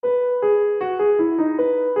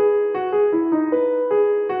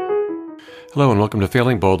Hello and welcome to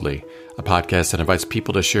Failing Boldly, a podcast that invites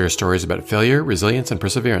people to share stories about failure, resilience, and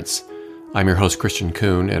perseverance. I'm your host, Christian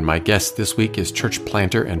Kuhn, and my guest this week is church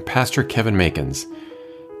planter and pastor Kevin Makins.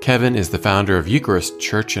 Kevin is the founder of Eucharist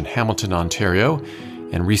Church in Hamilton, Ontario,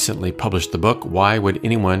 and recently published the book, Why Would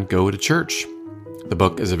Anyone Go to Church? The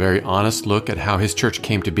book is a very honest look at how his church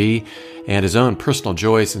came to be and his own personal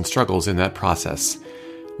joys and struggles in that process.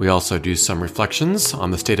 We also do some reflections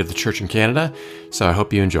on the state of the church in Canada, so I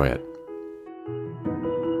hope you enjoy it.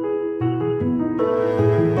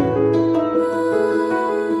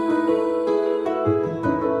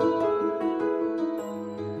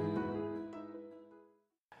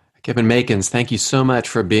 Kevin Makins, thank you so much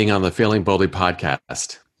for being on the Failing Boldly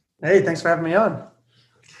podcast. Hey, thanks for having me on.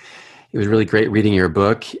 It was really great reading your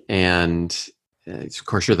book, and of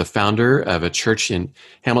course, you're the founder of a church in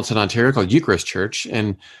Hamilton, Ontario called Eucharist Church.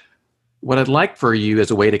 And what I'd like for you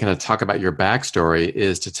as a way to kind of talk about your backstory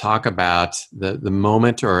is to talk about the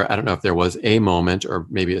moment, or I don't know if there was a moment or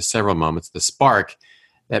maybe several moments, the spark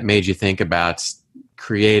that made you think about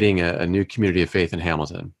creating a new community of faith in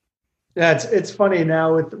Hamilton. Yeah, it's funny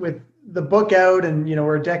now with the book out and,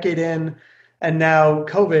 we're a decade in and now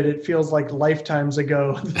COVID, it feels like lifetimes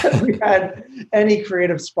ago that we had any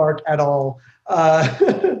creative spark at all.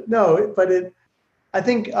 No, but I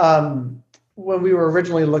think when we were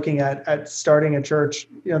originally looking at starting a church,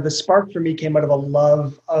 the spark for me came out of a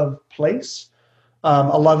love of place,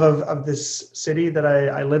 a love of this city that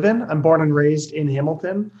I live in. I'm born and raised in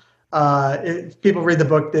Hamilton. If people read the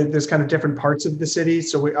book, there's kind of different parts of the city.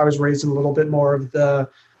 So I was raised in a little bit more of the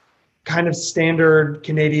kind of standard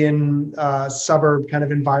Canadian suburb kind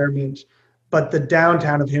of environment. But the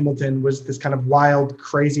downtown of Hamilton was this kind of wild,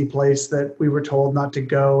 crazy place that we were told not to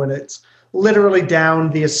go. And it's literally down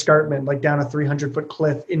the escarpment, like down a 300-foot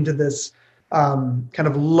cliff into this kind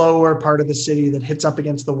of lower part of the city that hits up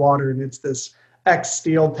against the water. And it's this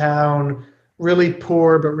ex-steel town, really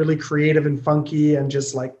poor, but really creative and funky, and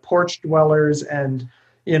just like porch dwellers and,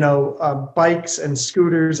 bikes and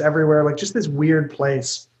scooters everywhere, like just this weird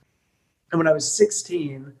place. And when I was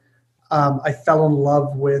 16, I fell in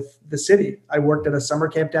love with the city. I worked at a summer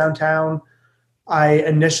camp downtown. I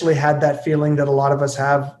initially had that feeling that a lot of us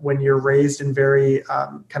have when you're raised in very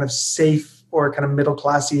kind of safe or kind of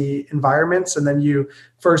middle-classy environments. And then you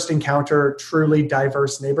first encounter truly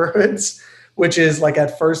diverse neighborhoods, which is like,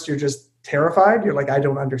 at first you're just terrified. You're like, I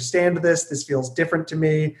don't understand this. This feels different to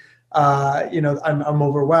me. I'm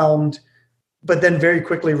overwhelmed. But then very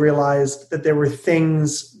quickly realized that there were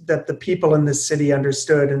things that the people in this city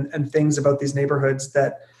understood and things about these neighborhoods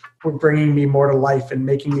that were bringing me more to life and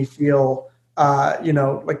making me feel,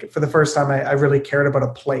 like for the first time, I really cared about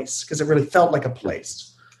a place because it really felt like a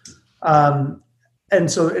place. And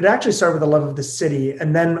so it actually started with the love of the city.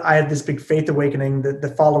 And then I had this big faith awakening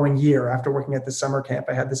the following year after working at the summer camp.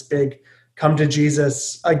 I had this big come to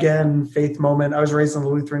Jesus again faith moment. I was raised in the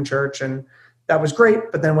Lutheran church, and that was great.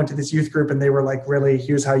 But then went to this youth group, and they were like, really,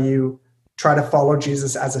 here's how you try to follow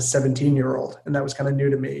Jesus as a 17-year-old. And that was kind of new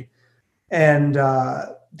to me. And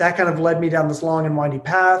that kind of led me down this long and windy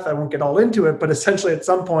path. I won't get all into it, but essentially at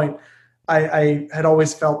some point I had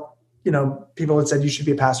always felt, people had said, you should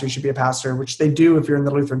be a pastor, which they do if you're in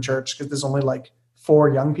the Lutheran church, because there's only like 4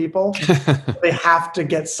 young people. They have to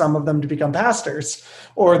get some of them to become pastors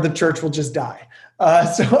or the church will just die.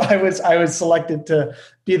 So I was selected to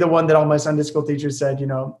be the one that all my Sunday school teachers said,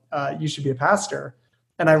 you should be a pastor.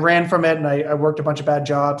 And I ran from it, and I worked a bunch of bad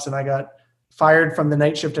jobs, and I got fired from the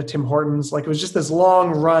night shift at Tim Hortons. Like, it was just this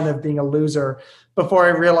long run of being a loser before I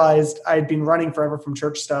realized I'd been running forever from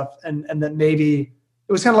church stuff, and that maybe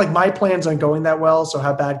it was kind of like my plans aren't going that well. So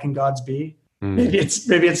how bad can God's be? Maybe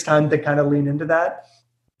it's time to kind of lean into that.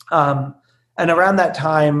 And around that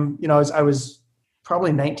time, I was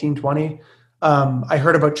probably 19, 20. I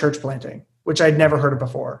heard about church planting, which I'd never heard of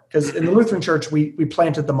before. Because in the Lutheran church, we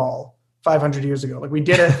planted them all 500 years ago. Like, we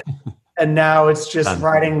did it. And now it's just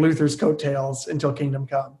riding Luther's coattails until kingdom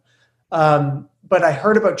come. But I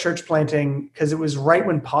heard about church planting because it was right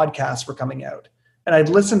when podcasts were coming out. And I'd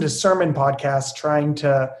listened to sermon podcasts trying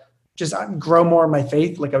to just grow more in my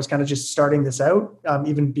faith. Like, I was kind of just starting this out,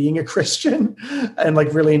 even being a Christian and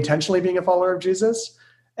like really intentionally being a follower of Jesus.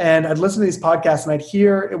 And I'd listen to these podcasts and I'd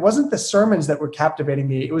hear, it wasn't the sermons that were captivating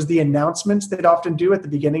me. It was the announcements they'd often do at the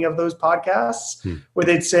beginning of those podcasts where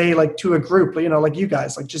they'd say, like, to a group, like you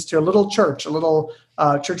guys, like just to a little church, a little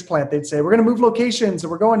church plant, they'd say, we're going to move locations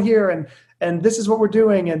and we're going here. And this is what we're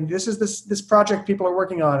doing. And this is this project people are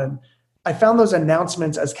working on. And I found those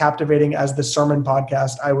announcements as captivating as the sermon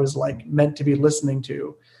podcast I was like meant to be listening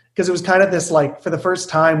to. Because it was kind of this, like, for the first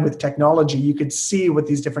time with technology, you could see what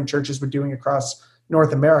these different churches were doing across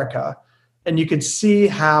North America. And you could see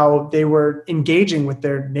how they were engaging with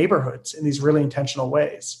their neighborhoods in these really intentional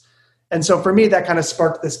ways. And so for me, that kind of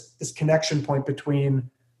sparked this connection point between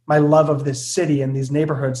my love of this city and these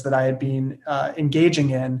neighborhoods that I had been engaging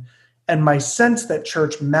in, and my sense that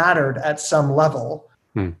church mattered at some level.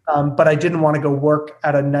 But I didn't want to go work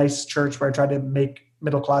at a nice church where I tried to make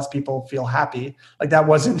middle-class people feel happy. Like that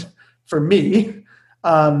wasn't for me.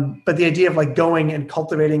 But the idea of like going and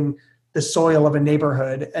cultivating the soil of a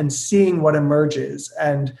neighborhood and seeing what emerges,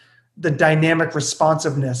 and the dynamic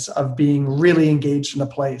responsiveness of being really engaged in a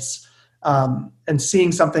place, and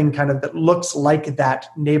seeing something kind of that looks like that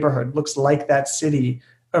neighborhood, looks like that city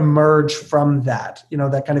emerge from that,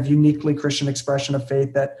 that kind of uniquely Christian expression of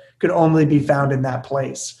faith that could only be found in that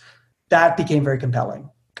place. That became very compelling.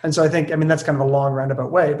 And so I think, that's kind of a long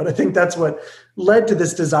roundabout way, but I think that's what led to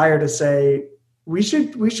this desire to say, we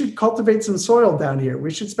should cultivate some soil down here.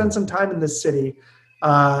 We should spend some time in this city.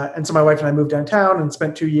 And so my wife and I moved downtown and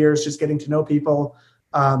spent 2 years just getting to know people.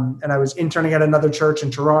 And I was interning at another church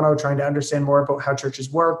in Toronto, trying to understand more about how churches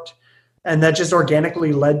worked. And that just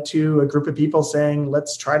organically led to a group of people saying,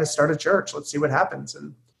 let's try to start a church. Let's see what happens.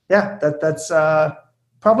 And yeah, that's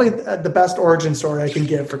probably the best origin story I can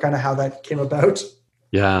give for kind of how that came about.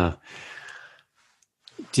 Yeah.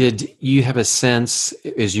 Did you have a sense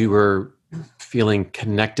as you were feeling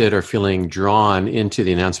connected or feeling drawn into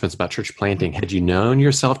the announcements about church planting, had you known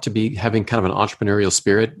yourself to be having kind of an entrepreneurial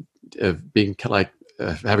spirit of being kind of like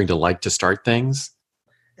having to like to start things?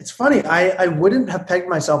 It's funny. I wouldn't have pegged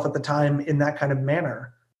myself at the time in that kind of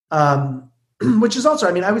manner, which is also,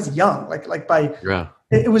 I was young,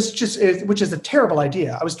 it was just, which is a terrible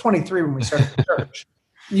idea. I was 23 when we started the church.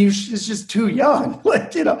 It's just too young,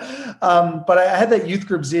 but I had that youth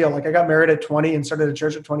group zeal. Like I got married at 20 and started a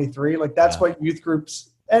church at 23. Like that's what youth groups,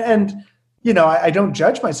 and I don't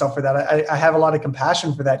judge myself for that. I have a lot of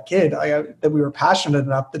compassion for that kid that we were passionate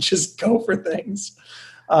enough to just go for things.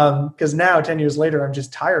 Because now 10 years later, I'm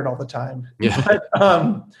just tired all the time. Yeah. But,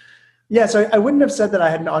 so I wouldn't have said that I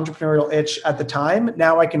had an entrepreneurial itch at the time.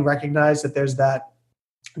 Now I can recognize that there's that,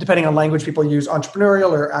 depending on language people use,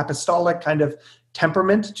 entrepreneurial or apostolic kind of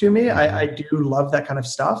temperament to me. I do love that kind of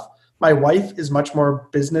stuff. My wife is much more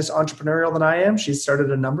business entrepreneurial than I am. She's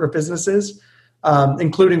started a number of businesses,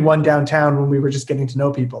 including one downtown when we were just getting to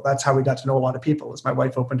know people. That's how we got to know a lot of people, is my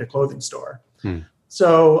wife opened a clothing store.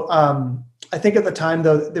 So I think at the time,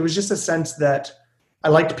 though, there was just a sense that I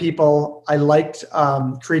liked people. I liked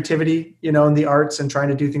creativity, in the arts and trying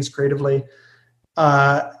to do things creatively.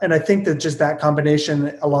 And I think that just that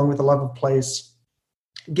combination, along with the love of place,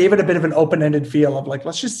 gave it a bit of an open-ended feel of like,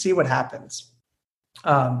 let's just see what happens.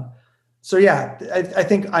 I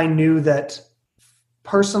think I knew that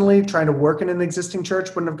personally trying to work in an existing church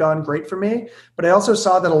wouldn't have gone great for me. But I also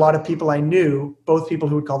saw that a lot of people I knew, both people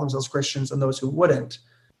who would call themselves Christians and those who wouldn't,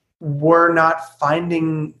 were not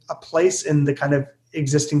finding a place in the kind of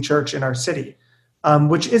existing church in our city,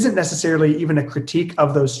 which isn't necessarily even a critique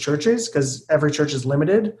of those churches, because every church is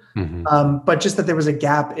limited, but just that there was a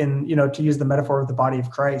gap in, to use the metaphor of the body of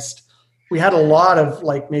Christ. We had a lot of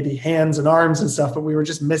like maybe hands and arms and stuff, but we were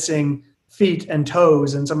just missing feet and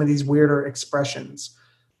toes and some of these weirder expressions.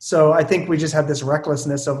 So I think we just had this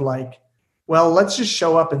recklessness of like, well, let's just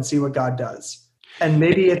show up and see what God does. And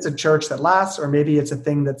maybe it's a church that lasts, or maybe it's a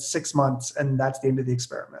thing that's 6 months and that's the end of the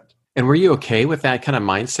experiment. And were you okay with that kind of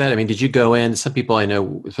mindset? Did you go in? Some people I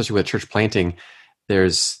know, especially with church planting,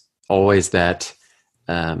 there's always that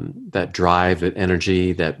that drive, that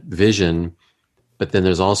energy, that vision. But then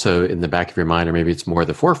there's also in the back of your mind, or maybe it's more at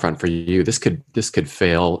the forefront for you, this could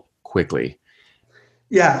fail quickly.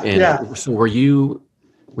 Yeah. So were you,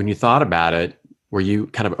 when you thought about it, were you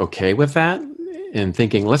kind of okay with that and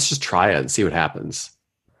thinking, let's just try it and see what happens?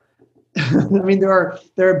 There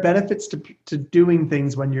are benefits to doing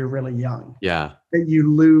things when you're really young. Yeah. That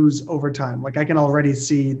you lose over time. Like I can already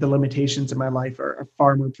see the limitations in my life are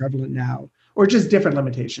far more prevalent now, or just different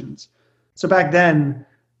limitations. So back then,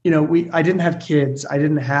 I didn't have kids. I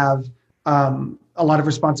didn't have a lot of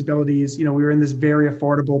responsibilities. We were in this very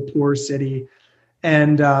affordable, poor city.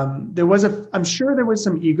 And I'm sure there was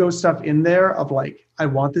some ego stuff in there of like, I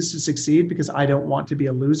want this to succeed because I don't want to be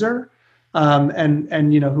a loser.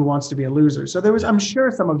 And who wants to be a loser? So there was, I'm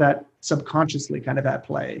sure, some of that subconsciously kind of at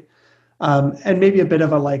play, and maybe a bit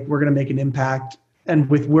of a like, we're going to make an impact, and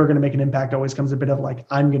with we're going to make an impact always comes a bit of like,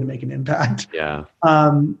 I'm going to make an impact. Yeah.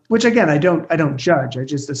 Which again, I don't judge. I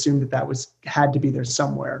just assumed that had to be there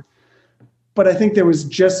somewhere. But I think there was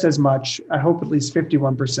just as much, I hope at least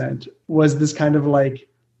 51%, was this kind of like,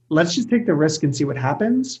 let's just take the risk and see what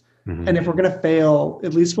happens. Mm-hmm. And if we're going to fail,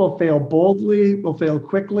 at least we'll fail boldly, we'll fail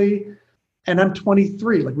quickly. and I'm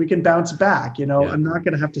 23. Like, we can bounce back, Yeah. I'm not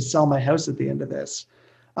going to have to sell my house at the end of this.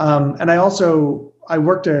 And I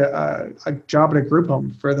worked a job at a group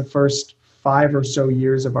home for the first 5 or so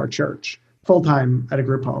years of our church, full time at a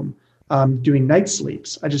group home, doing night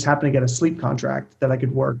sleeps. I just happened to get a sleep contract that I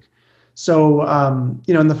could work. So,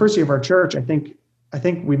 in the first year of our church, I think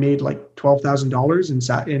we made like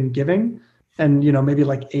 $12,000 in giving, and, maybe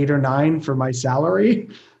like 8 or 9 for my salary.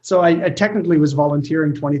 So I technically was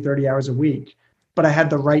volunteering 20, 30 hours a week, but I had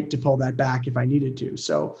the right to pull that back if I needed to.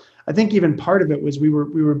 So I think even part of it was we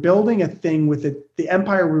were building a thing with it. The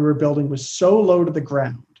empire we were building was so low to the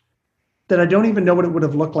ground that I don't even know what it would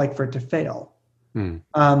have looked like for it to fail. Maybe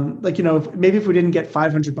if we didn't get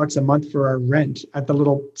 $500 a month for our rent at the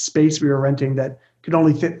little space we were renting that could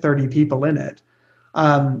only fit 30 people in it.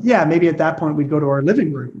 Maybe at that point we'd go to our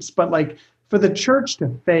living rooms. But like, for the church to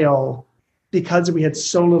fail because we had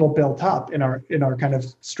so little built up in our kind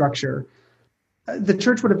of structure, the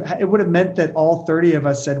church would have meant that all 30 of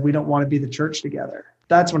us said we don't want to be the church together.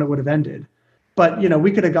 That's when it would have ended. But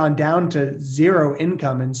we could have gone down to 0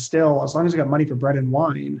 income and still, as long as we got money for bread and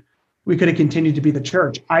wine, we could have continued to be the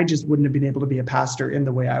church. I just wouldn't have been able to be a pastor in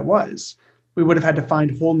the way I was. We would have had to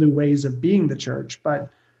find whole new ways of being the church. But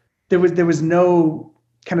there was no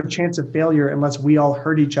kind of chance of failure unless we all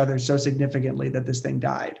hurt each other so significantly that this thing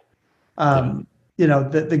died.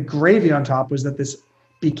 The gravy on top was that this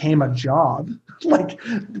became a job. Like,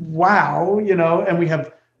 wow, and we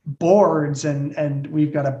have boards and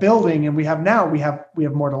we've got a building, and we have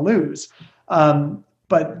more to lose.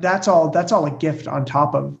 But that's all a gift on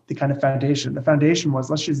top of the kind of foundation. The foundation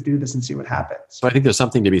was, let's just do this and see what happens. So I think there's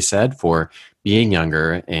something to be said for being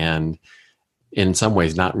younger and in some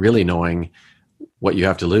ways not really knowing what you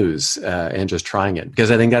have to lose and just trying it.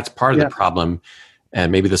 Because I think that's part of the problem.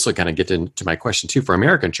 And maybe this will kind of get into my question too, for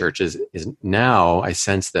American churches, is now I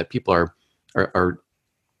sense that people are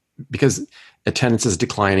because attendance is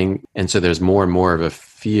declining. And so there's more and more of a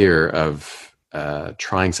fear of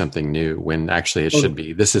trying something new, when actually it should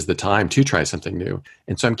be, this is the time to try something new.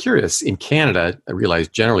 And so I'm curious, in Canada, I realize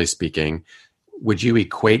generally speaking, would you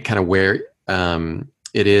equate kind of where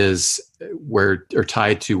it is or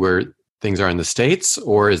tied to where things are in the States,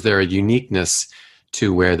 or is there a uniqueness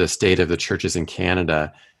to where the state of the churches in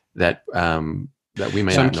Canada that we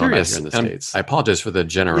may not know about here in the States? I apologize for the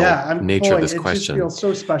general nature of this question. It just feels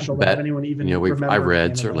so special that anyone even I've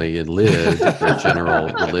read, certainly, and lived the general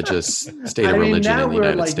religious state of religion in the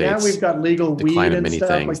United States. Now we've got legal weed decline of and many stuff.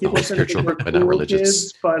 things, the whole spiritual but not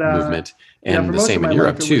religious movement, and the same in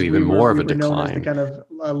Europe too, even more of a decline. The kind of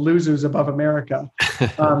losers above America.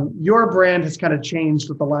 Your brand has kind of changed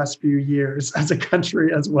with the last few years as a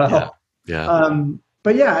country as well. Yeah.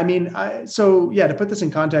 But yeah, I mean, to put this in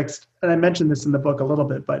context, and I mentioned this in the book a little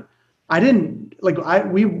bit, but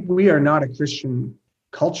we are not a Christian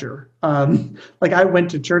culture. I went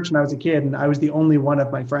to church when I was a kid, and I was the only one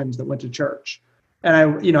of my friends that went to church. And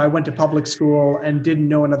I went to public school and didn't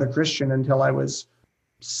know another Christian until I was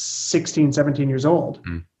 16, 17 years old.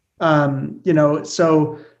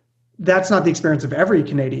 So that's not the experience of every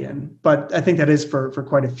Canadian, but I think that is for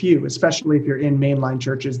quite a few, especially if you're in mainline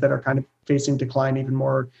churches that are kind of facing decline even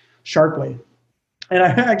more sharply. And I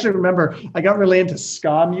actually remember I got really into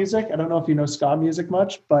ska music. I don't know if you know ska music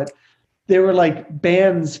much, but there were like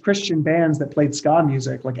bands, Christian bands that played ska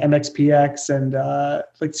music, like MXPX and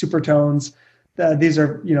like Supertones. These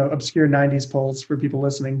are, obscure 90s polls for people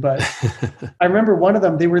listening. But I remember one of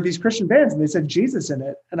them, they were these Christian bands and they said Jesus in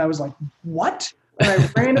it. And I was like, what? And I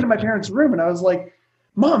ran into my parents' room and I was like,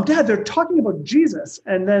 Mom, Dad, they're talking about Jesus.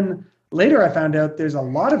 And then later I found out there's a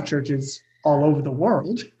lot of churches all over the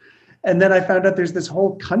world. And then I found out there's this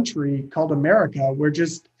whole country called America where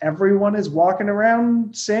just everyone is walking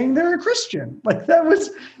around saying they're a Christian. Like,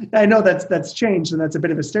 I know that's changed and that's a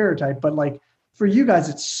bit of a stereotype, but like for you guys,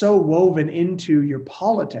 it's so woven into your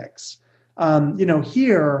politics.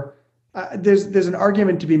 Here, there's an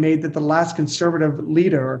argument to be made that the last conservative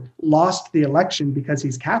leader lost the election because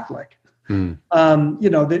he's Catholic.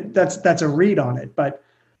 That's a read on it, but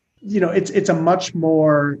it's a much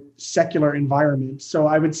more secular environment. So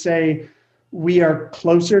I would say we are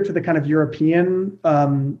closer to the kind of European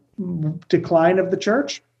decline of the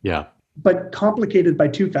church. Yeah. But complicated by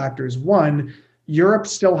 2 factors. One, Europe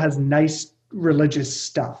still has nice religious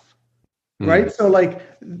stuff. Right. So like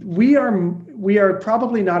we are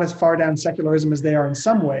probably not as far down secularism as they are in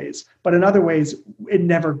some ways, but in other ways, it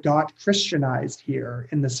never got Christianized here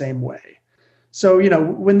in the same way. So,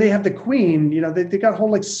 when they have the queen, they got whole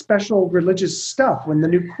like special religious stuff when the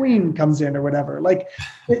new queen comes in or whatever. Like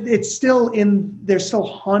it's still they're still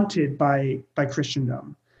haunted by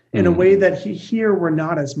Christendom in a way that here we're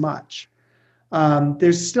not as much.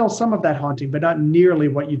 There's still some of that haunting, but not nearly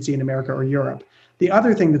what you'd see in America or Europe. The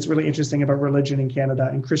other thing that's really interesting about religion in Canada,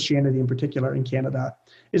 and Christianity in particular in Canada,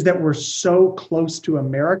 is that we're so close to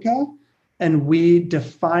America, and we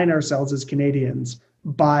define ourselves as Canadians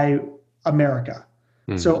by America.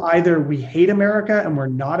 So either we hate America and we're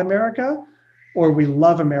not America, or we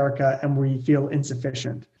love America and we feel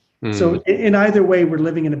insufficient. So in either way, we're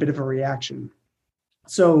living in a bit of a reaction.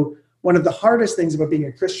 So one of the hardest things about being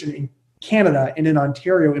a Christian in Canada and in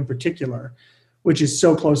Ontario in particular, which is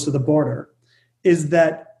so close to the border, is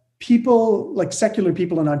that people, like secular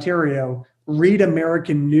people in Ontario, read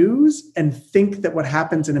American news and think that what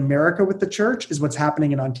happens in America with the church is what's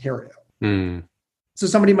happening in Ontario. So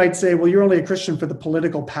somebody might say, well, you're only a Christian for the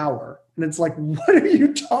political power. And it's like, what are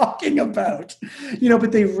you talking about?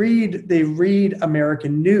 But they read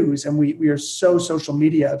American news, and we are so social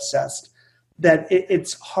media obsessed that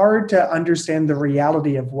it's hard to understand the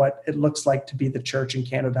reality of what it looks like to be the church in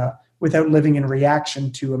Canada without living in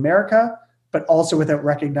reaction to America, but also without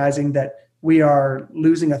recognizing that we are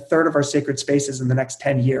losing a third of our sacred spaces in the next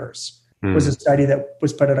 10 years. Was a study that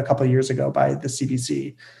was put out a couple of years ago by the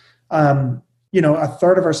CBC. A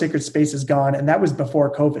third of our sacred space is gone, and that was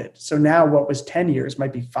before COVID. So now what was 10 years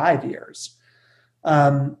might be 5 years.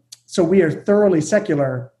 So we are thoroughly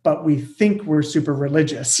secular, but we think we're super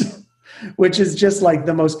religious, which is just like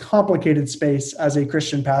the most complicated space as a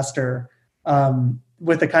Christian pastor,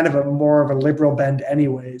 with a kind of a more of a liberal bend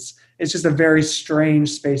anyways. It's just a very strange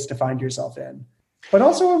space to find yourself in, but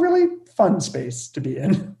also a really fun space to be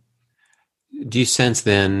in. Do you sense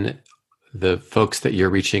then the folks that you're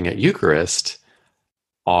reaching at Eucharist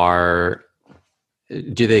do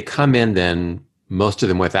they come in then, most of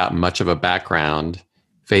them without much of a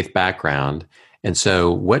faith background? And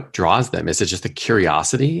so what draws them? Is it just a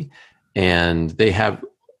curiosity? And they have,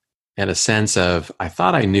 in a sense of, I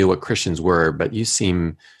thought I knew what Christians were, but you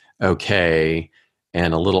seem okay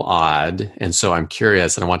and a little odd. And so I'm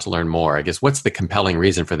curious and I want to learn more. I guess what's the compelling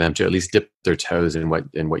reason for them to at least dip their toes in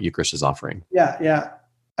what Eucharist is offering? Yeah.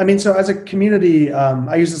 I mean, so as a community,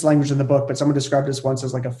 I use this language in the book, but someone described this once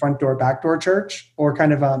as like a front door, back door church, or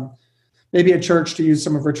kind of maybe a church, to use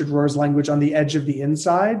some of Richard Rohr's language, on the edge of the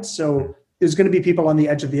inside. So there's going to be people on the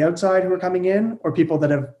edge of the outside who are coming in, or people that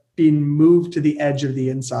have been moved to the edge of the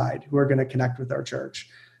inside who are going to connect with our church.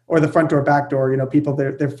 Or the front door, back door, people,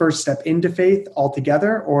 their first step into faith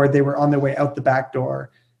altogether, or they were on their way out the back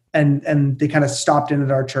door and they kind of stopped in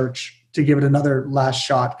at our church to give it another last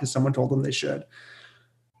shot because someone told them they should.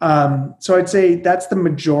 So I'd say that's the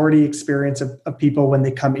majority experience of people when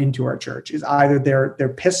they come into our church, is either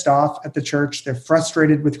they're pissed off at the church, they're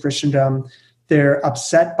frustrated with Christendom, they're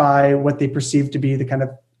upset by what they perceive to be the kind of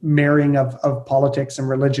marrying of politics and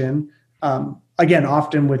religion. Again,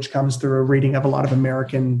 often which comes through a reading of a lot of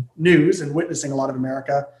American news and witnessing a lot of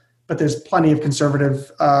America. But there's plenty of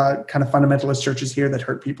conservative kind of fundamentalist churches here that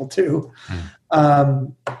hurt people too.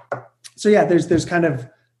 So yeah, there's kind of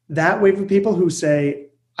that wave of people who say,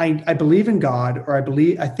 I believe in God, or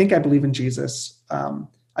I think I believe in Jesus.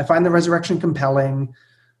 I find the resurrection compelling.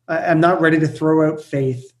 I'm not ready to throw out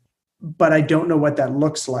faith, but I don't know what that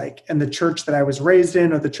looks like. And the church that I was raised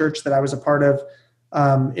in, or the church that I was a part of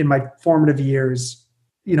in my formative years,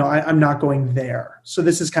 I'm not going there. So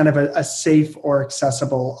this is kind of a safe or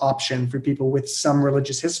accessible option for people with some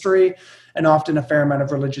religious history and often a fair amount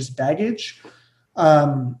of religious baggage.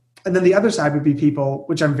 And then the other side would be people,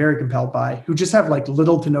 which I'm very compelled by, who just have like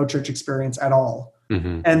little to no church experience at all.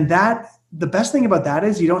 And the best thing about that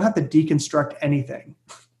is you don't have to deconstruct anything.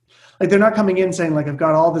 Like they're not coming in saying like, I've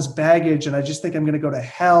got all this baggage and I just think I'm going to go to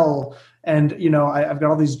hell. And, I've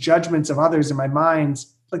got all these judgments of others in my mind.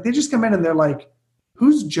 Like they just come in and they're like,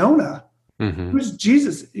 who's Jonah? Who's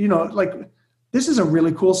Jesus? This is a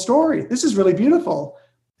really cool story. This is really beautiful.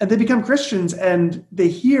 And they become Christians and they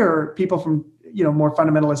hear people from, more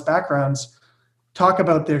fundamentalist backgrounds talk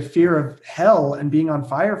about their fear of hell and being on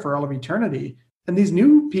fire for all of eternity. And these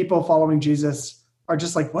new people following Jesus are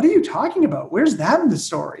just like, what are you talking about? Where's that in the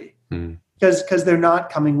story? Because they're not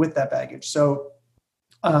coming with that baggage. So,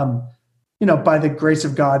 by the grace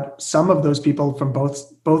of God, some of those people from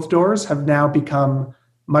both doors have now become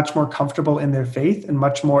much more comfortable in their faith and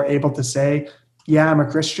much more able to say, yeah, I'm a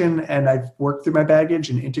Christian and I've worked through my baggage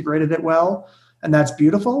and integrated it well. And that's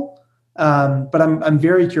beautiful. But I'm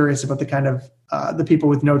very curious about the kind of the people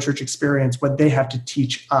with no church experience, what they have to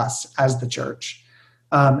teach us as the church.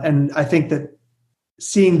 And I think that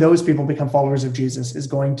seeing those people become followers of Jesus is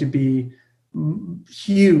going to be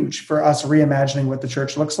huge for us reimagining what the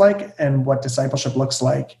church looks like and what discipleship looks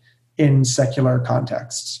like in secular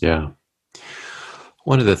contexts. Yeah.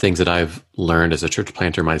 One of the things that I've learned as a church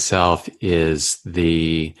planter myself is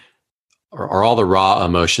all the raw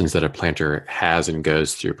emotions that a planter has and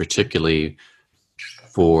goes through, particularly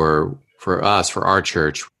for us, for our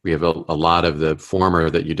church. We have a lot of the former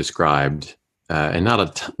that you described, and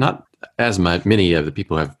not as many of the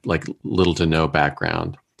people have like little to no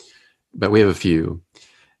background, but we have a few.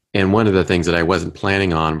 And one of the things that I wasn't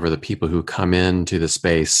planning on were the people who come into the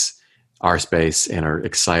space, our space, and are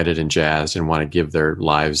excited and jazzed and want to give their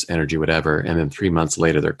lives, energy, whatever. And then 3 months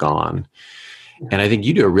later, they're gone. And I think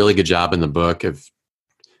you do a really good job in the book of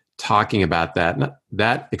talking about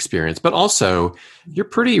that experience, but also you're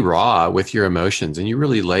pretty raw with your emotions and you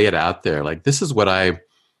really lay it out there. Like, this is what I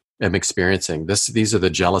am experiencing. These are the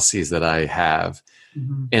jealousies that I have.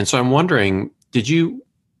 Mm-hmm. And so I'm wondering,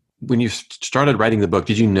 when you started writing the book,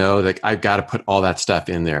 did you know that I've got to put all that stuff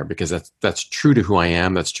in there because that's true to who I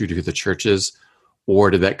am, that's true to who the church is?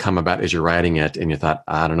 Or did that come about as you're writing it and you thought,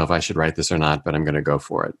 I don't know if I should write this or not, but I'm going to go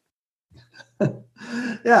for it?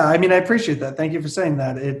 Yeah, I mean, I appreciate that. Thank you for saying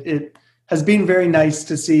that. It has been very nice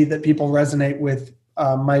to see that people resonate with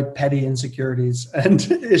my petty insecurities and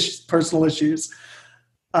personal issues.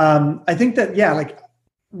 I think that, like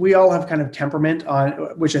we all have kind of temperament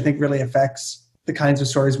which I think really affects the kinds of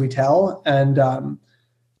stories we tell. And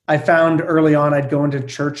I found early on I'd go into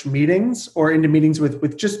church meetings or into meetings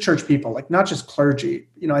with just church people, like not just clergy.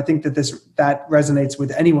 I think that that resonates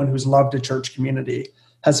with anyone who's loved a church community,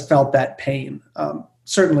 has felt that pain.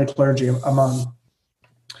 Certainly clergy among.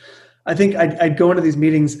 I think I'd go into these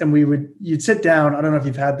meetings and you'd sit down. I don't know if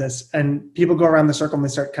you've had this, and people go around the circle and they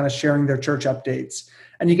start kind of sharing their church updates.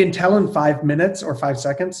 And you can tell in 5 minutes or 5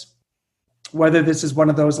 seconds whether this is one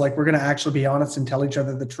of those, like, we're going to actually be honest and tell each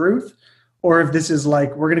other the truth, or if this is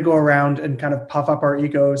like, we're going to go around and kind of puff up our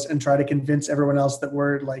egos and try to convince everyone else that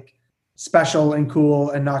we're like special and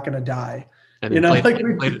cool and not going to die. And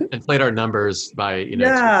inflate our numbers by,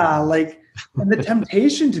 yeah, like, and the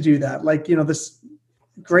temptation to do that, like, this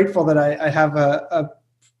grateful that I have a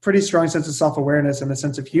pretty strong sense of self-awareness and a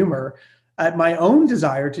sense of humor at my own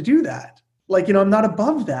desire to do that. Like, I'm not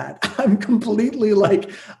above that. I'm completely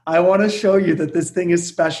like, I want to show you that this thing is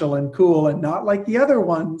special and cool and not like the other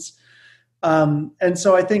ones. And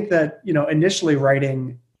so I think that, initially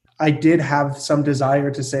writing, I did have some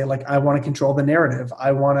desire to say, like, I want to control the narrative.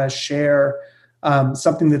 I want to share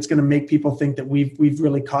something that's going to make people think that we've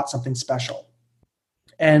really caught something special.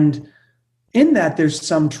 And in that, there's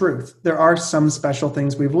some truth. There are some special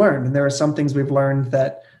things we've learned, and there are some things we've learned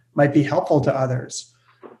that might be helpful to others.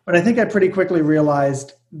 But I think I pretty quickly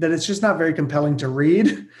realized that it's just not very compelling to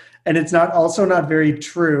read, and it's also not very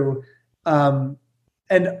true. And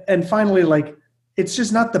finally, like, it's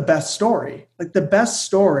just not the best story. Like, the best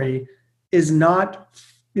story is not,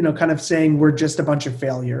 kind of saying we're just a bunch of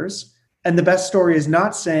failures. And the best story is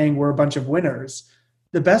not saying we're a bunch of winners.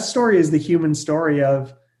 The best story is the human story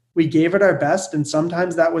of, we gave it our best, and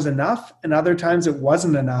sometimes that was enough, and other times it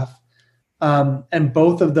wasn't enough. And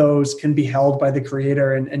both of those can be held by the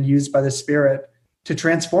Creator and used by the Spirit to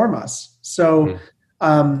transform us. So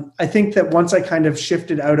I think that once I kind of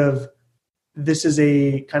shifted out of, this is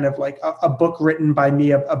a kind of like a book written by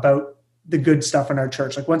me about the good stuff in our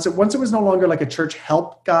church. Like once it was no longer like a church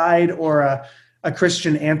help guide or a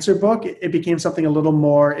Christian answer book, it became something a little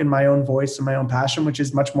more in my own voice and my own passion, which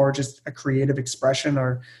is much more just a creative expression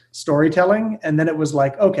or storytelling. And then it was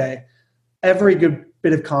like, okay, every good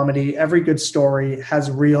bit of comedy, every good story has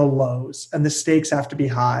real lows, and the stakes have to be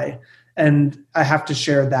high. And I have to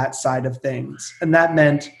share that side of things. And that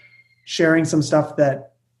meant sharing some stuff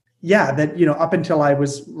that up until I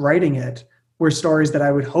was writing it were stories that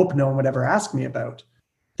I would hope no one would ever ask me about.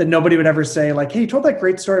 That nobody would ever say, like, hey, you told that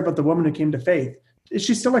great story about the woman who came to faith. Is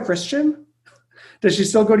she still a Christian? Does she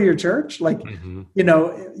still go to your church? Like,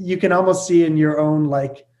 you can almost see in your own,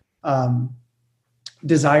 like,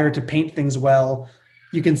 desire to paint things well,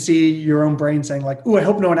 you can see your own brain saying, like, oh, I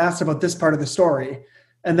hope no one asks about this part of the story.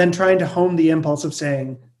 And then trying to hone the impulse of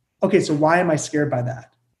saying, okay, so why am I scared by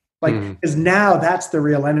that? Like, because now that's the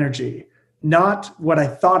real energy, not what I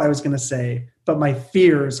thought I was going to say, but my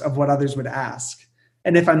fears of what others would ask.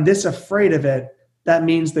 And if I'm this afraid of it, that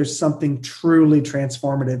means there's something truly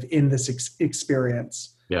transformative in this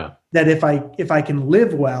experience. Yeah. That if I can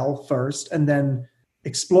live well first and then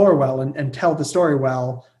explore well and tell the story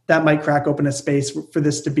well, that might crack open a space for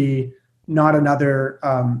this to be not another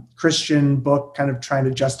Christian book kind of trying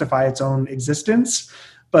to justify its own existence,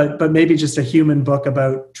 but maybe just a human book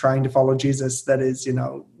about trying to follow Jesus that is,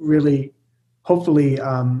 really hopefully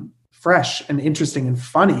fresh and interesting and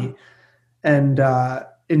funny and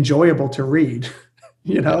enjoyable to read.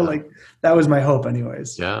 Like, that was my hope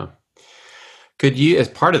anyways. Yeah. Could you, as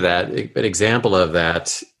part of that, an example of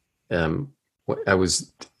that, um, I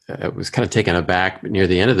was kind of taken aback near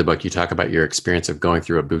the end of the book. You talk about your experience of going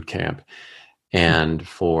through a boot camp, and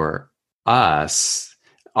for us,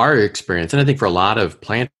 our experience, and I think for a lot of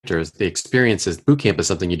planters, the experience is boot camp is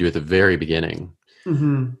something you do at the very beginning.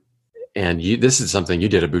 Mm-hmm. And this is something you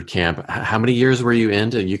did a boot camp. How many years were you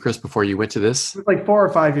into Eucharist before you went to this? It was like 4 or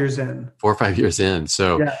 5 years in. 4 or 5 years in.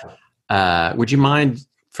 So, would you mind,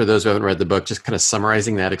 for those who haven't read the book, just kind of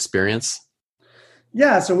summarizing that experience?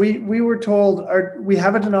 Yeah, so we were told we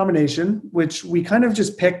have a denomination, which we kind of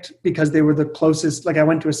just picked because they were the closest. Like I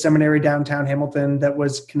went to a seminary downtown Hamilton that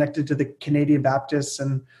was connected to the Canadian Baptists,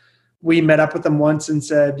 and we met up with them once and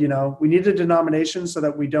said, we need a denomination so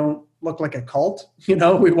that we don't look like a cult.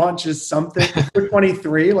 We want just something. We're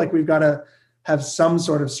 23, like we've got to have some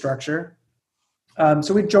sort of structure.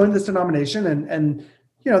 So we joined this denomination, and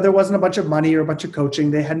there wasn't a bunch of money or a bunch of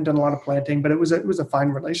coaching. They hadn't done a lot of planting, but it was a fine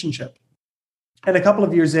relationship. And a couple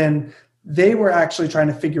of years in, they were actually trying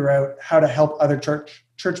to figure out how to help other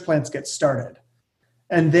church plants get started.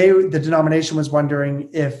 And the denomination was wondering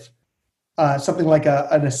if something like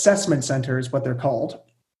an assessment center is what they're called,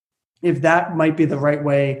 if that might be the right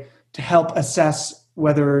way to help assess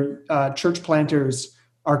whether church planters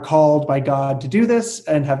are called by God to do this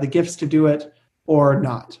and have the gifts to do it or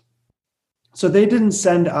not. So they didn't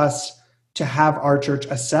send us to have our church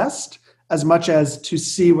assessed as much as to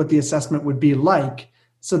see what the assessment would be like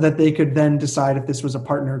so that they could then decide if this was a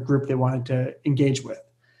partner group they wanted to engage with.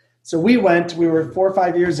 So we were 4 or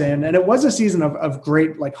 5 years in, and it was a season of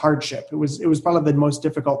great hardship. It was probably the most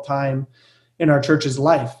difficult time in our church's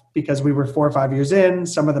life because we were 4 or 5 years in.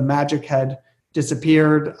 Some of the magic had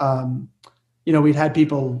disappeared. We'd had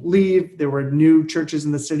people leave. There were new churches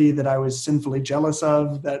in the city that I was sinfully jealous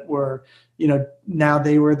of that were, now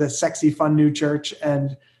they were the sexy, fun new church.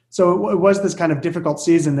 And so it was this kind of difficult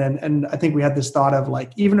season. And I think we had this thought of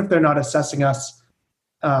even if they're not assessing us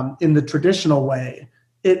in the traditional way,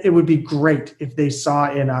 it would be great if they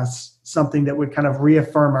saw in us something that would kind of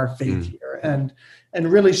reaffirm our faith here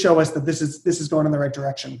and really show us that this is going in the right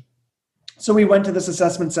direction. So we went to this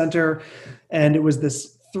assessment center, and it was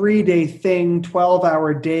this 3-day thing,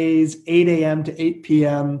 12-hour days, 8 a.m. to 8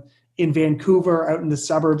 p.m. in Vancouver, out in the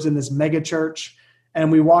suburbs in this mega church. And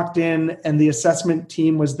we walked in, and the assessment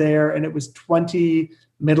team was there, and it was 20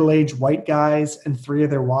 middle-aged white guys and 3 of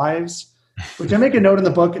their wives. Which I make a note in the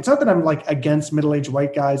book. It's not that I'm against middle-aged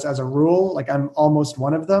white guys as a rule. I'm almost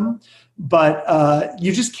one of them. But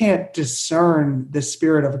you just can't discern the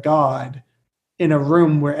Spirit of God in a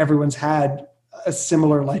room where everyone's had a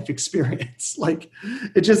similar life experience.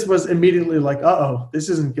 It just was immediately uh-oh, this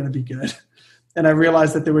isn't going to be good. And I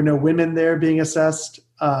realized that there were no women there being assessed,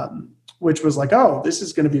 which was oh, this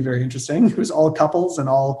is going to be very interesting. It was all couples and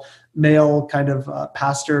all male kind of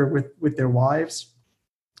pastor with their wives.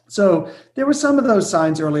 So there were some of those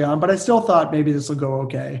signs early on, but I still thought maybe this will go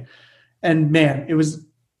okay. And man, it was,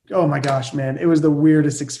 oh my gosh, man, it was the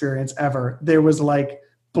weirdest experience ever. There was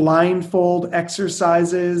blindfold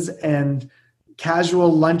exercises and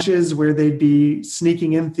casual lunches where they'd be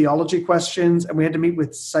sneaking in theology questions, and we had to meet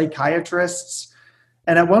with psychiatrists.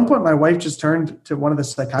 And at one point, my wife just turned to one of the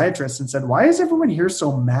psychiatrists and said, "Why is everyone here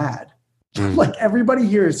so mad? Everybody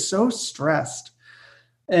here is so stressed."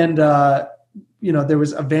 And, there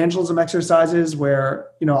was evangelism exercises where,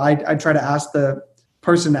 I'd try to ask the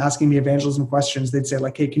person asking me evangelism questions. They'd say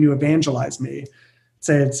hey, can you evangelize me?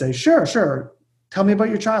 I'd say, sure. Tell me about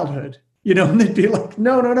your childhood, and they'd be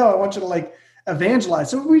no, I want you to evangelize.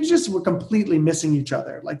 So we just were completely missing each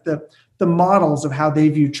other. The models of how they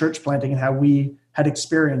view church planting and how we had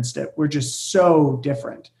experienced it were just so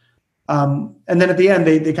different. And then at the end,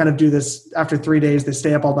 they kind of do this after 3 days, they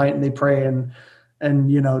stay up all night and they pray and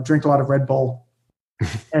drink a lot of Red Bull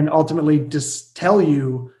and ultimately just tell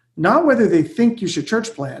you not whether they think you should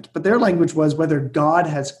church plant, but their language was whether God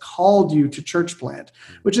has called you to church plant,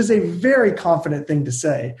 which is a very confident thing to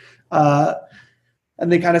say.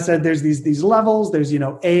 And they kind of said there's these levels. There's,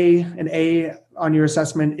 A, an A on your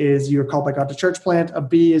assessment is you're called by God to church plant. A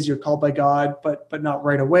B is you're called by God, but not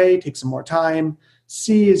right away. Take some more time.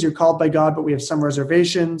 C is you're called by God, but we have some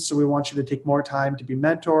reservations, so we want you to take more time to be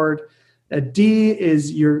mentored. A D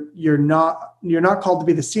is you're not called to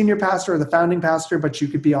be the senior pastor or the founding pastor, but you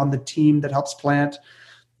could be on the team that helps plant.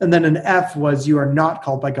 And then an F was you are not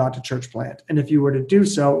called by God to church plant. And if you were to do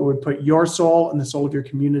so, it would put your soul and the soul of your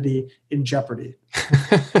community in jeopardy,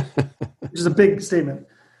 which is a big statement.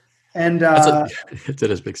 And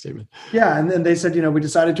it is a big statement. Yeah. And then they said, we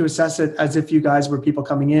decided to assess it as if you guys were people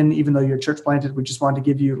coming in, even though you're church planted. We just wanted to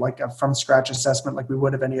give you a from scratch assessment like we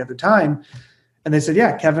would have any other time. And they said,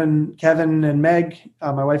 yeah, Kevin and Meg,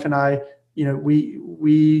 my wife and I,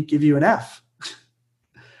 we give you an F.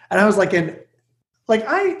 And I was like,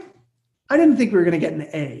 I didn't think we were going to get an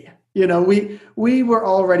A. We were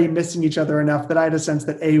already missing each other enough that I had a sense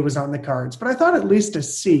that A was on the cards, but I thought at least a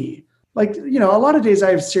C. A lot of days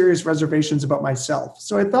I have serious reservations about myself.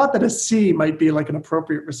 So I thought that a C might be like an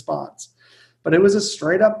appropriate response, but it was a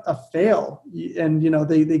straight up a fail. And,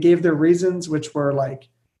 they gave their reasons, which were like,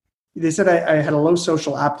 they said I had a low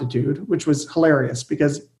social aptitude, which was hilarious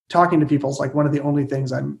because talking to people is like one of the only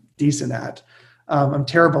things I'm decent at. I'm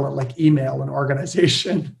terrible at like email and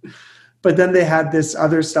organization. But then they had this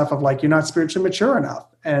other stuff of like, you're not spiritually mature enough.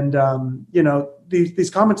 And, these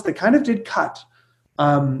comments that kind of did cut,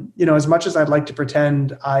 as much as I'd like to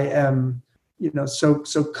pretend I am,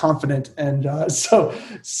 so confident and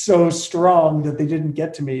so strong that they didn't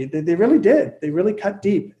get to me. They really did. They really cut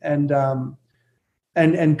deep and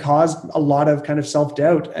caused a lot of kind of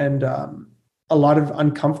self-doubt and a lot of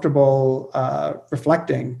uncomfortable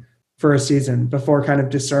reflecting for a season before kind of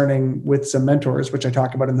discerning with some mentors, which I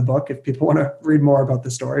talk about in the book if people want to read more about the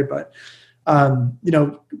story. But,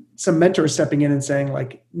 some mentors stepping in and saying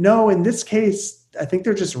like, no, in this case, I think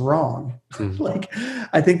they're just wrong. Like,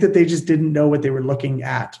 I think that they just didn't know what they were looking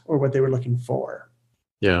at or what they were looking for.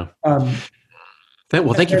 Yeah.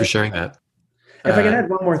 Thank you for sharing that. If I can add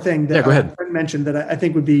one more thing that go ahead. my friend mentioned that I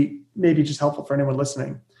think would be maybe just helpful for anyone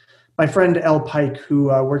listening. My friend Elle Pike, who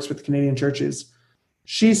works with Canadian churches,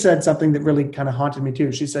 she said something that really kind of haunted me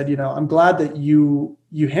too. She said, I'm glad that you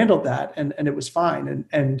handled that and it was fine.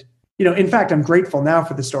 And in fact, I'm grateful now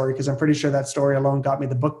for the story because I'm pretty sure that story alone got me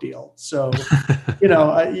the book deal. So,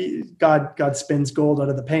 God spins gold out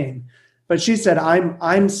of the pain. But she said,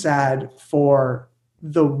 I'm sad for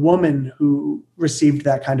the woman who received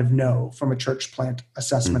that kind of no from a church plant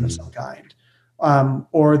assessment of some kind,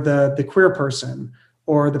 or the queer person,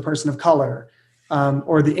 or the person of color,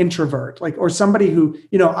 or the introvert, or somebody who,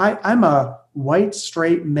 I'm a white,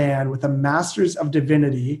 straight man with a master's of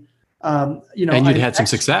divinity. And you'd had some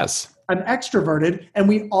success. I'm extroverted, and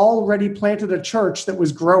we already planted a church that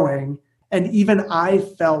was growing. And even I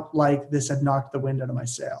felt like this had knocked the wind out of my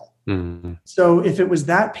sail. Mm-hmm. So if it was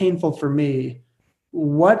that painful for me,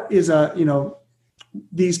 what is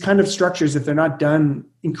these kind of structures, if they're not done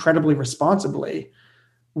incredibly responsibly,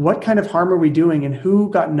 what kind of harm are we doing, and who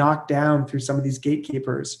got knocked down through some of these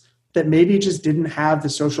gatekeepers that maybe just didn't have the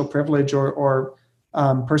social privilege or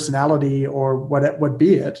personality or what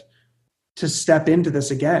be it to step into this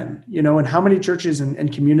again, and how many churches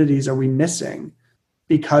and communities are we missing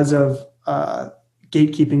because of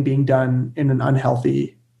gatekeeping being done in an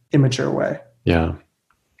unhealthy, immature way? Yeah.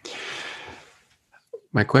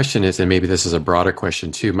 My question is, and maybe this is a broader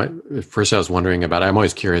question too. First I was wondering about, I'm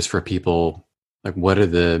always curious for people, like what are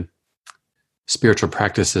the spiritual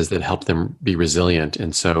practices that help them be resilient?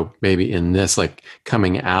 And so maybe in this, like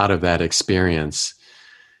coming out of that experience,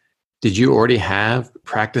 did you already have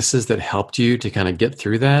practices that helped you to kind of get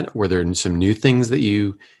through that? Were there some new things that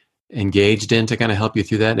you engaged in to kind of help you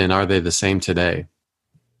through that? And are they the same today?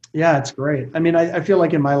 Yeah, it's great. I mean, I feel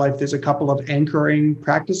like in my life, there's a couple of anchoring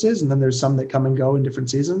practices, and then there's some that come and go in different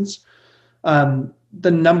seasons. The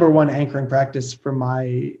number one anchoring practice for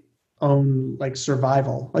my own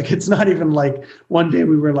survival, it's not even like one day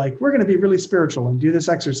we were like, we're going to be really spiritual and do this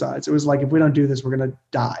exercise. It was like, if we don't do this, we're going to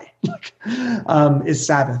die, is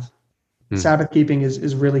Sabbath. Sabbath keeping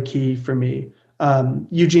is really key for me.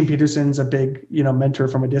 Eugene Peterson's a big, mentor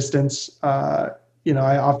from a distance. I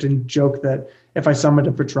often joke that if I summoned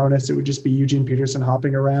a Patronus, it would just be Eugene Peterson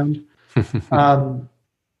hopping around.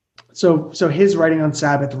 So his writing on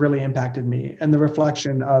Sabbath really impacted me, and the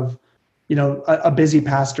reflection of, a busy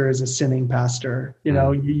pastor is a sinning pastor.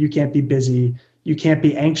 You can't be busy. You can't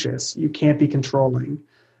be anxious. You can't be controlling.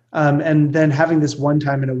 And then having this one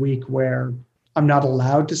time in a week where I'm not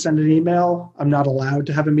allowed to send an email. I'm not allowed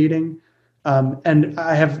to have a meeting. And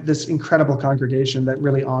I have this incredible congregation that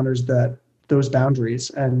really honors those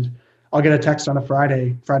boundaries. And I'll get a text on a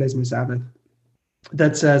Friday, Friday's my Sabbath,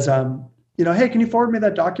 that says, hey, can you forward me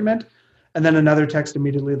that document? And then another text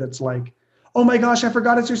immediately that's like, oh my gosh, I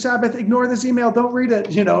forgot it's your Sabbath. Ignore this email. Don't read it.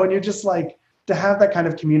 And you're just like, to have that kind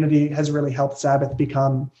of community has really helped Sabbath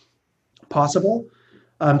become possible.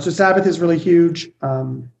 So Sabbath is really huge.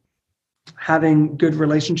 Having good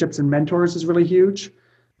relationships and mentors is really huge.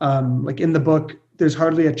 In the book, there's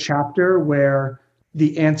hardly a chapter where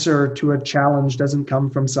the answer to a challenge doesn't come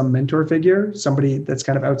from some mentor figure, somebody that's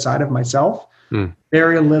kind of outside of myself.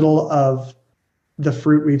 Very little of the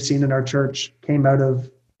fruit we've seen in our church came out of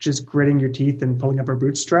just gritting your teeth and pulling up our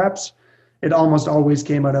bootstraps. It almost always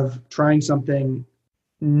came out of trying something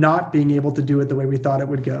not being able to do it the way we thought it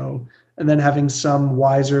would go, and then having some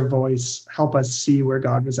wiser voice help us see where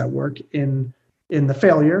God was at work in the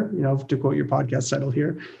failure, to quote your podcast title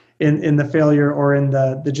here, in the failure, or in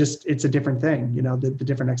the just, it's a different thing, the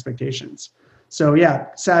different expectations. So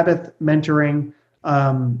yeah, Sabbath, mentoring,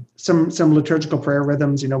 some liturgical prayer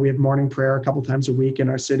rhythms. We have morning prayer a couple times a week in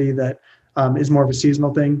our city that is more of a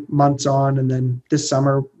seasonal thing, months on. And then this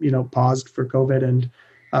summer, paused for COVID, and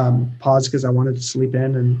paused because I wanted to sleep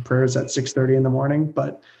in, and prayers at 6:30 in the morning.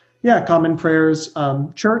 But yeah, common prayers.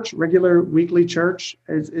 Church, regular weekly church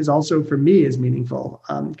is also, for me, is meaningful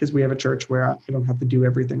because we have a church where I don't have to do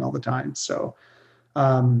everything all the time. So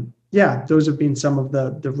yeah, those have been some of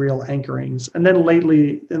the real anchorings. And then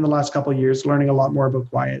lately, in the last couple of years, learning a lot more about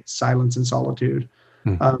quiet, silence, and solitude.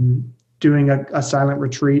 Doing a silent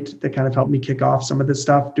retreat that kind of helped me kick off some of this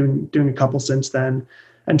stuff, doing a couple since then,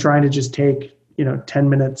 and trying to just take 10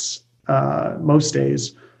 minutes most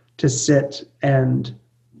days to sit and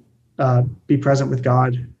be present with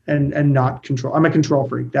God and not control. I'm a control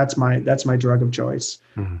freak. That's my drug of choice,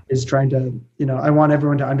 is trying to, I want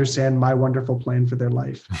everyone to understand my wonderful plan for their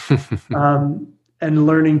life. And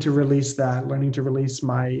learning to release that, learning to release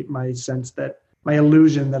my sense that my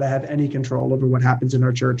illusion that I have any control over what happens in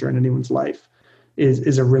our church or in anyone's life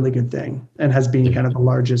is a really good thing, and has been kind of the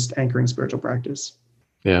largest anchoring spiritual practice.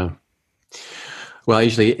 Yeah. Well, I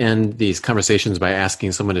usually end these conversations by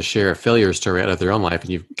asking someone to share a failure story out of their own life, and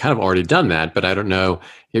you've kind of already done that, but I don't know,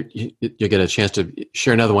 you'll get a chance to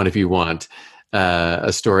share another one if you want.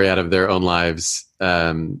 A story out of their own lives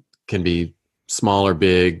can be small or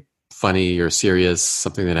big, funny or serious,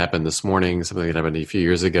 something that happened this morning, something that happened a few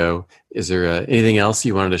years ago. Is there anything else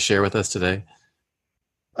you wanted to share with us today?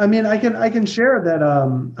 I mean, I can share that.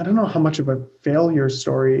 I don't know how much of a failure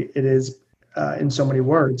story it is in so many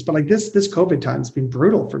words, but like this COVID time has been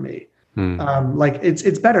brutal for me. Like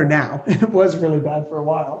it's better now. It was really bad for a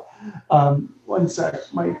while. One sec,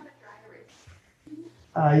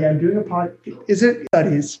 I'm doing a pod. Is it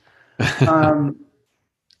studies?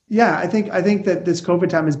 Yeah, I think that this COVID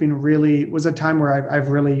time was a time where I've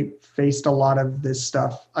really faced a lot of this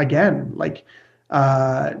stuff again, like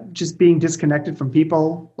just being disconnected from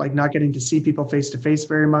people, like not getting to see people face to face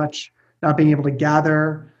very much, not being able to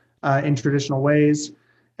gather in traditional ways.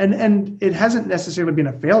 And it hasn't necessarily been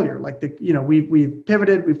a failure. Like we've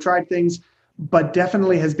pivoted, we've tried things, but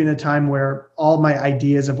definitely has been a time where all my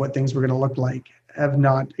ideas of what things were going to look like have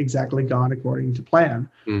not exactly gone according to plan.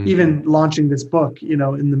 Even launching this book,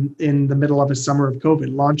 in the middle of a summer of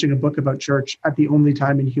COVID, launching a book about church at the only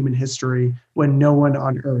time in human history when no one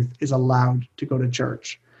on earth is allowed to go to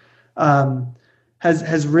church,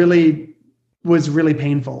 was really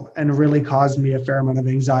painful and really caused me a fair amount of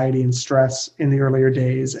anxiety and stress in the earlier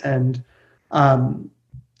days. And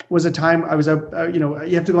was a time I was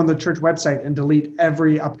you have to go on the church website and delete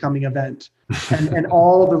every upcoming event and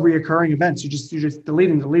all the reoccurring events. You're just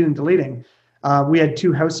deleting. We had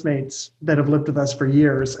 2 housemates that have lived with us for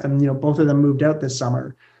years, and both of them moved out this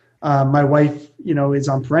summer. My wife, is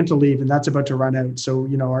on parental leave, and that's about to run out. So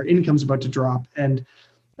our income's about to drop, and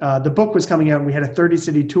the book was coming out, and we had a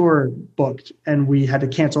 30-city tour booked, and we had to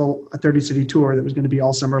cancel a 30-city tour that was going to be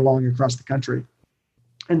all summer long across the country.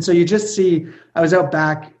 And so you just see, I was out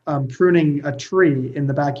back pruning a tree in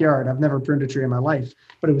the backyard. I've never pruned a tree in my life,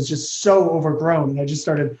 but it was just so overgrown. And I just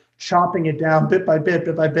started chopping it down bit by bit.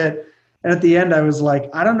 And at the end, I was like,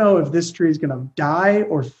 I don't know if this tree is going to die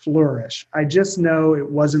or flourish. I just know it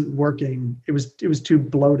wasn't working. It was too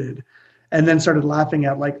bloated. And then started laughing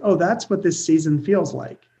at like, oh, that's what this season feels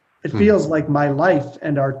like. It feels like my life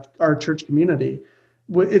and our church community.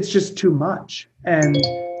 It's just too much. And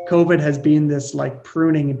COVID has been this like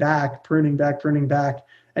pruning back.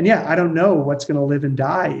 And yeah, I don't know what's going to live and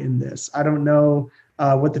die in this. I don't know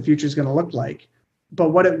what the future is going to look like. But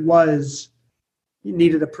what it was, you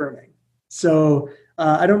needed a pruning. So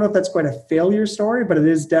I don't know if that's quite a failure story, but it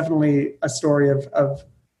is definitely a story of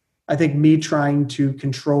I think me trying to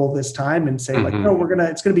control this time and say like, no,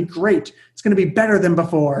 it's going to be great. It's going to be better than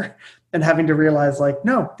before. And having to realize like,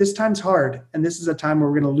 no, this time's hard. And this is a time where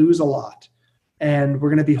we're going to lose a lot. And we're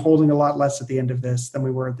going to be holding a lot less at the end of this than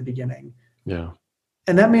we were at the beginning. Yeah.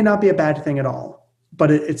 And that may not be a bad thing at all, but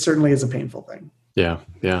it certainly is a painful thing. Yeah.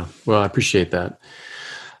 Yeah. Well, I appreciate that.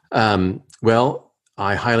 Well,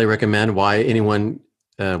 I highly recommend why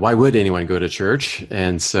would anyone go to church?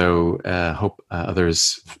 And so hope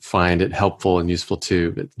others find it helpful and useful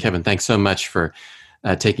too. But Kevin, thanks so much for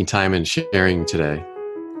taking time and sharing today.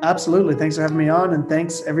 Absolutely. Thanks for having me on. And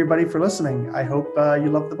thanks everybody for listening. I hope you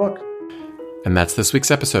love the book. And that's this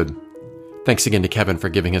week's episode. Thanks again to Kevin for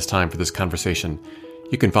giving his time for this conversation.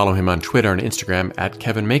 You can follow him on Twitter and Instagram at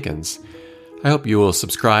Kevin Makins. I hope you will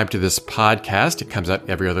subscribe to this podcast. It comes out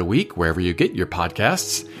every other week, wherever you get your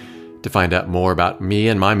podcasts. To find out more about me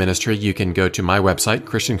and my ministry, you can go to my website,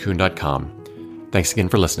 christiankuhn.com. Thanks again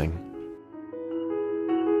for listening.